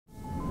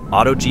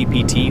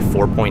Auto-GPT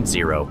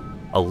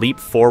 4.0, a leap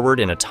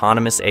forward in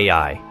autonomous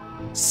AI,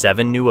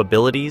 7 new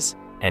abilities,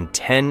 and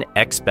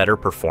 10x better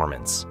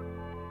performance.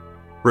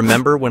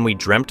 Remember when we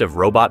dreamt of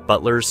robot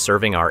butlers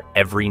serving our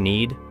every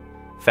need?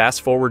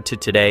 Fast forward to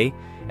today,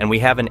 and we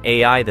have an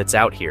AI that's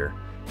out here,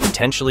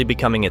 potentially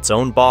becoming its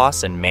own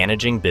boss and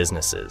managing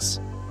businesses.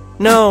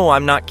 No,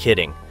 I'm not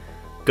kidding.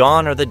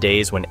 Gone are the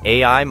days when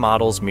AI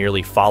models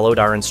merely followed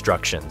our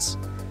instructions.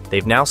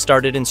 They've now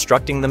started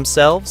instructing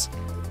themselves,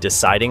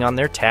 deciding on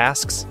their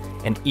tasks,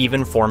 and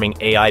even forming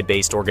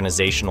AI-based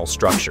organizational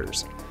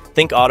structures.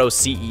 Think auto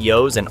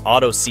CEOs and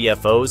auto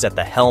CFOs at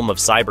the helm of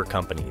cyber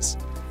companies.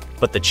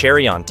 But the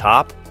cherry on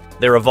top?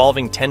 They're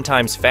evolving 10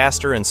 times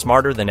faster and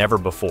smarter than ever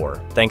before,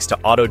 thanks to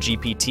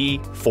Auto-GPT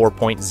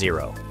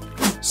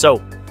 4.0.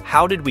 So,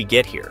 how did we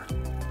get here?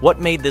 What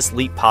made this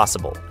leap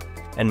possible?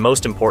 And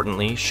most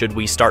importantly, should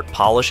we start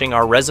polishing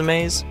our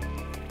resumes?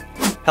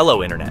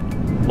 Hello, Internet.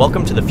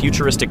 Welcome to the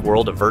futuristic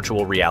world of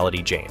virtual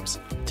reality, James.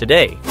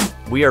 Today,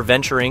 we are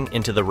venturing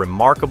into the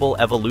remarkable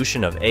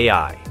evolution of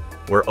AI,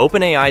 where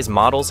OpenAI's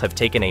models have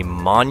taken a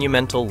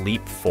monumental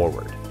leap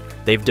forward.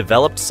 They've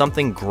developed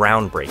something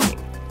groundbreaking,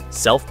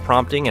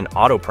 self-prompting and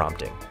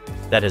auto-prompting,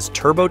 that has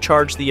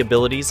turbocharged the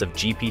abilities of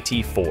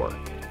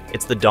GPT-4.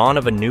 It's the dawn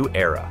of a new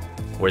era,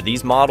 where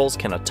these models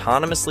can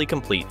autonomously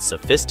complete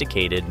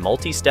sophisticated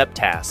multi-step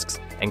tasks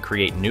and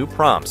create new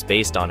prompts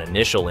based on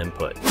initial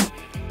input.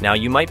 Now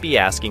you might be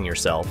asking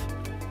yourself,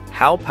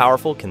 how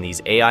powerful can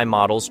these AI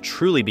models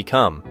truly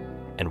become?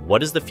 And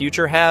what does the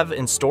future have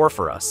in store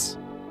for us?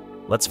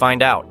 Let's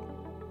find out.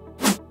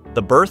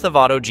 The birth of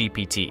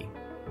Auto-GPT.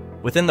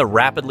 Within the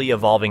rapidly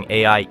evolving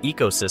AI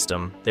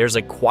ecosystem, there's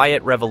a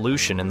quiet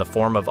revolution in the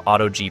form of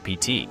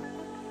Auto-GPT.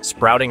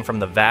 Sprouting from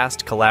the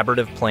vast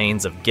collaborative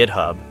plains of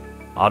GitHub,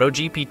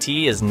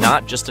 Auto-GPT is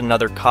not just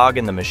another cog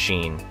in the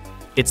machine.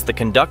 It's the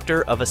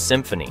conductor of a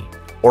symphony,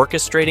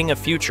 orchestrating a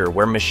future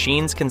where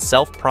machines can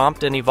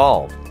self-prompt and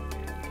evolve.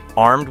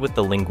 Armed with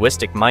the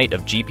linguistic might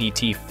of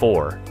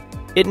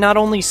GPT-4, it not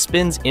only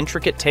spins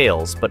intricate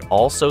tales but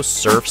also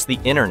surfs the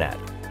internet,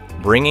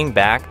 bringing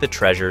back the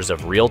treasures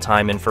of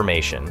real-time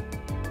information.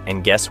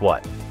 And guess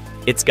what?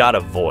 It's got a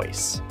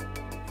voice.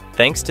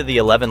 Thanks to the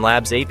 11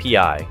 Labs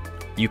API,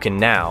 you can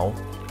now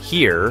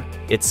hear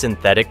its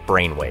synthetic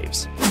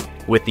brainwaves.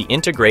 With the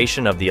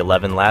integration of the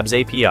 11 Labs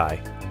API,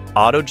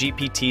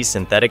 Auto-GPT's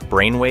synthetic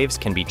brainwaves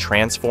can be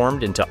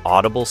transformed into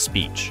audible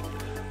speech,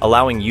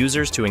 allowing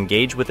users to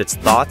engage with its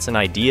thoughts and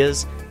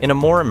ideas in a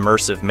more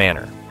immersive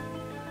manner.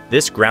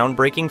 This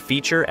groundbreaking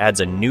feature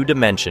adds a new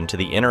dimension to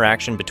the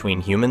interaction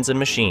between humans and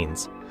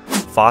machines,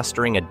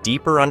 fostering a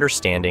deeper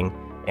understanding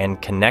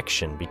and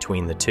connection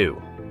between the two.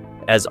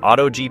 As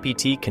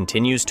Auto-GPT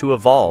continues to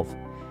evolve,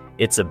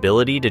 its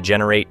ability to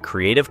generate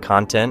creative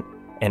content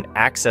and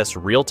access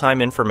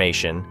real-time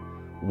information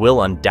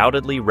will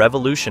undoubtedly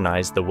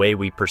revolutionize the way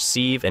we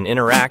perceive and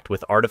interact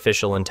with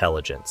artificial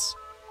intelligence.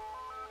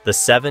 The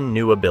 7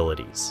 new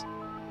abilities.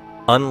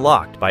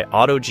 Unlocked by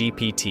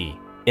Auto-GPT,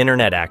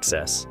 Internet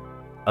access.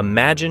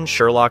 Imagine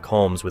Sherlock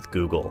Holmes with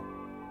Google.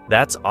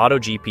 That's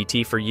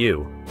Auto-GPT for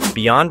you.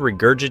 Beyond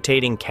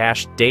regurgitating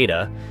cached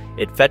data,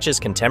 it fetches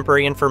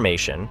contemporary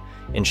information,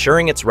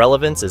 ensuring its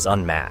relevance is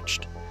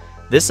unmatched.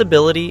 This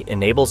ability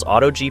enables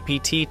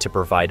Auto-GPT to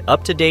provide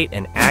up-to-date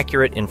and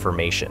accurate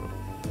information,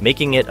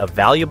 making it a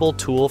valuable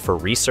tool for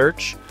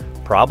research,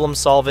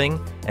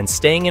 problem-solving, and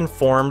staying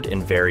informed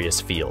in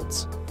various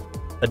fields.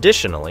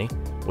 Additionally,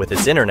 with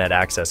its internet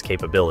access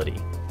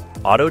capability,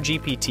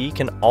 Auto-GPT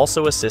can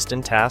also assist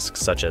in tasks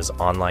such as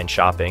online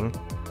shopping,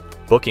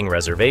 booking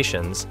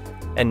reservations,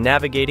 and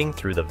navigating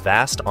through the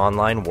vast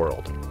online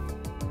world.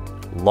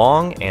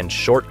 Long and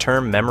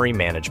short-term memory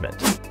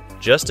management.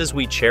 Just as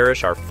we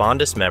cherish our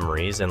fondest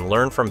memories and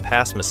learn from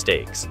past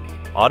mistakes,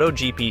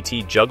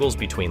 Auto-GPT juggles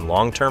between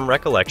long-term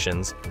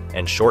recollections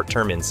and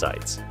short-term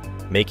insights,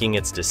 making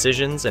its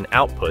decisions and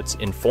outputs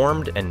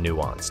informed and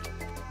nuanced.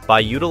 By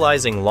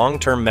utilizing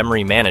long-term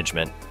memory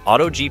management,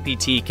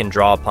 Auto-GPT can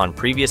draw upon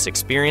previous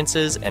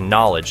experiences and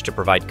knowledge to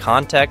provide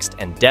context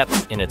and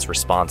depth in its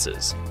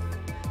responses.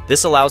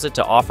 This allows it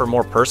to offer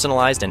more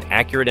personalized and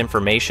accurate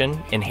information,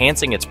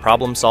 enhancing its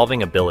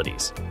problem-solving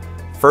abilities.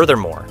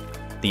 Furthermore,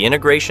 the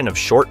integration of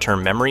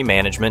short-term memory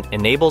management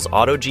enables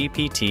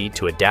Auto-GPT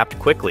to adapt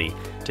quickly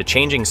to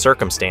changing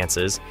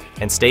circumstances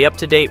and stay up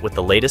to date with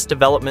the latest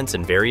developments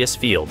in various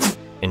fields,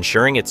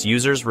 ensuring its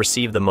users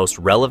receive the most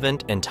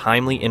relevant and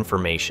timely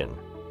information.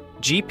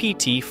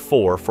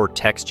 GPT-4 for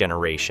text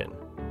generation.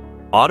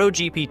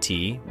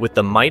 Auto-GPT, with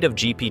the might of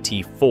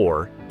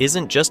GPT-4,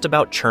 isn't just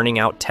about churning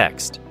out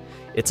text.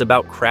 It's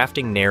about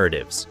crafting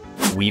narratives,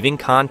 weaving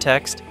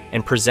context,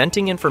 and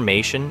presenting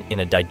information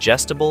in a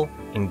digestible,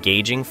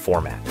 engaging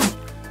format.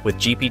 With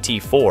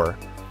GPT-4,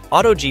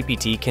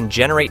 Auto-GPT can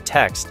generate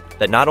text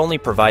that not only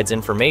provides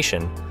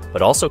information,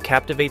 but also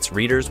captivates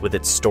readers with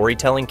its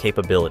storytelling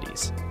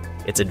capabilities.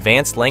 Its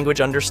advanced language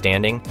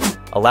understanding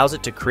allows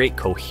it to create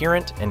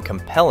coherent and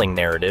compelling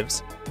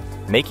narratives,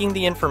 making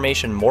the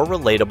information more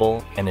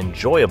relatable and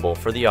enjoyable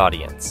for the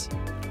audience.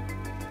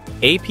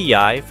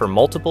 API for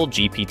multiple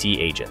GPT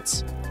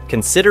agents.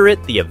 Consider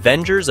it the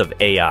Avengers of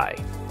AI.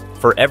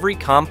 For every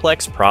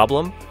complex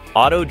problem,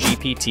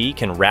 Auto-GPT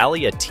can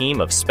rally a team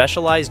of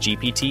specialized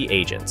GPT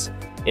agents,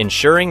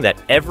 ensuring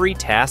that every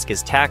task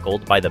is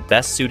tackled by the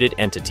best-suited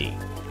entity.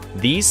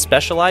 These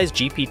specialized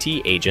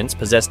GPT agents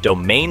possess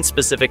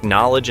domain-specific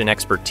knowledge and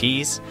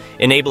expertise,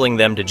 enabling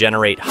them to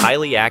generate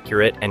highly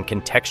accurate and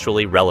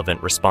contextually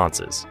relevant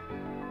responses.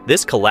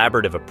 This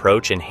collaborative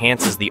approach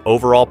enhances the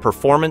overall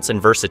performance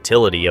and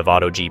versatility of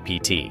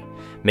Auto-GPT,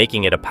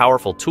 making it a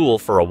powerful tool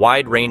for a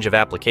wide range of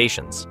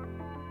applications.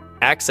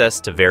 Access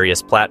to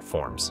various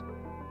platforms.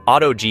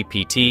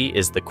 Auto-GPT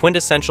is the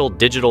quintessential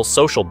digital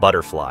social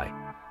butterfly,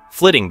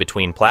 flitting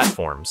between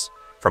platforms,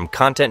 from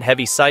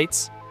content-heavy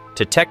sites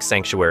to tech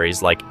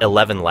sanctuaries like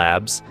 11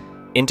 Labs,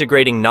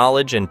 integrating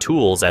knowledge and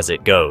tools as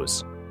it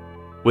goes.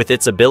 With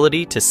its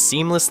ability to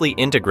seamlessly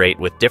integrate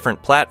with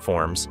different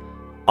platforms,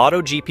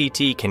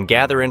 Auto-GPT can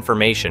gather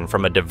information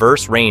from a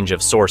diverse range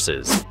of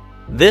sources.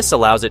 This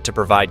allows it to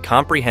provide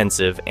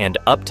comprehensive and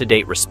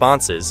up-to-date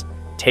responses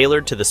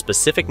tailored to the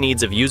specific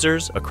needs of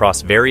users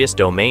across various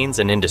domains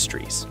and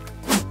industries.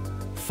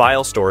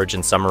 File storage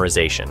and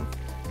summarization.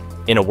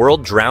 In a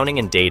world drowning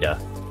in data,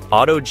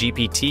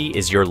 Auto-GPT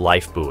is your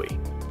life buoy.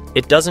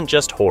 It doesn't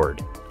just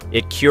hoard,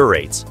 it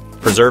curates,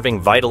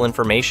 preserving vital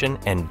information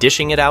and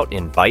dishing it out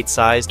in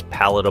bite-sized,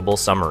 palatable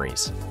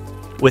summaries.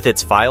 With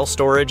its file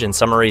storage and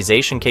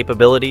summarization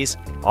capabilities,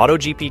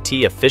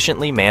 Auto-GPT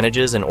efficiently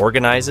manages and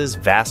organizes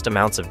vast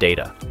amounts of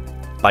data.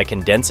 By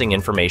condensing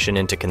information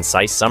into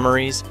concise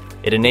summaries,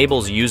 it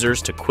enables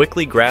users to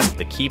quickly grasp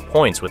the key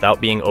points without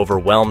being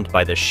overwhelmed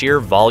by the sheer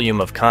volume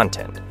of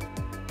content.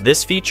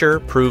 This feature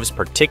proves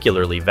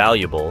particularly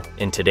valuable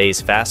in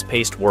today's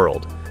fast-paced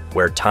world,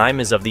 where time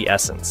is of the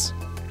essence.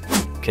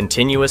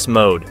 Continuous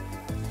mode.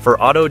 For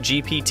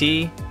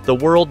Auto-GPT, the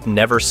world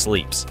never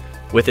sleeps.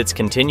 With its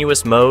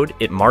continuous mode,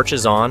 it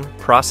marches on,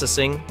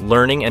 processing,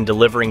 learning, and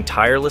delivering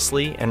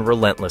tirelessly and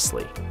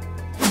relentlessly.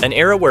 An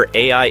era where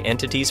AI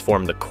entities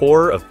form the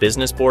core of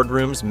business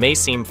boardrooms may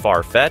seem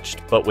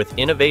far-fetched, but with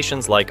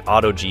innovations like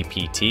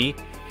Auto-GPT,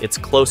 it's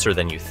closer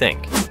than you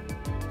think.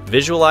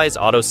 Visualize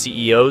Auto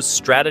CEOs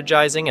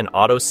strategizing and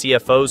Auto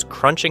CFOs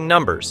crunching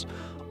numbers,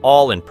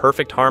 all in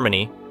perfect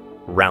harmony,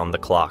 round the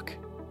clock.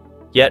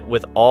 Yet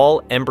with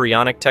all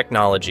embryonic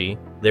technology,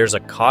 there's a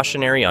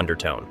cautionary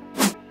undertone.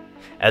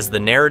 As the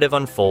narrative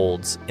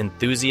unfolds,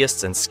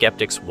 enthusiasts and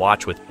skeptics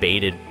watch with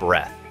bated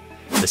breath.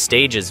 The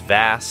stage is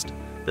vast,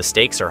 the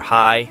stakes are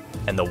high,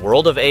 and the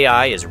world of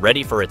AI is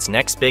ready for its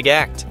next big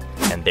act.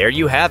 And there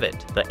you have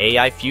it, the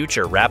AI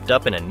future wrapped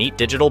up in a neat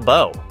digital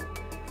bow.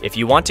 If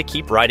you want to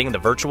keep riding the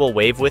virtual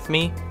wave with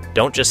me,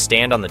 don't just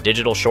stand on the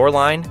digital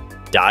shoreline,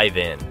 dive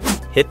in.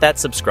 Hit that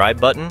subscribe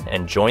button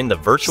and join the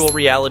Virtual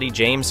Reality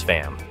James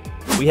fam.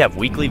 We have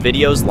weekly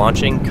videos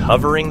launching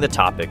covering the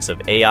topics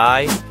of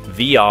AI,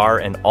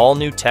 VR, and all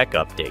new tech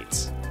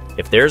updates.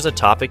 If there's a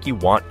topic you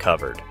want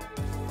covered,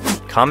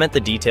 comment the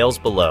details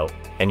below,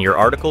 and your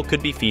article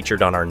could be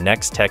featured on our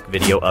next tech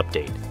video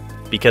update.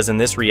 Because in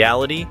this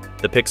reality,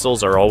 the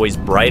pixels are always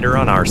brighter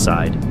on our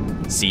side.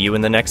 See you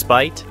in the next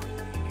bite.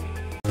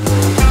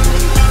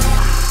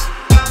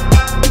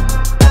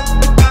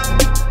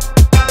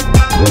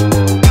 We'll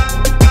be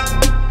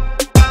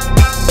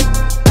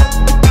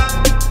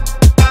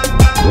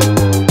right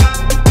back.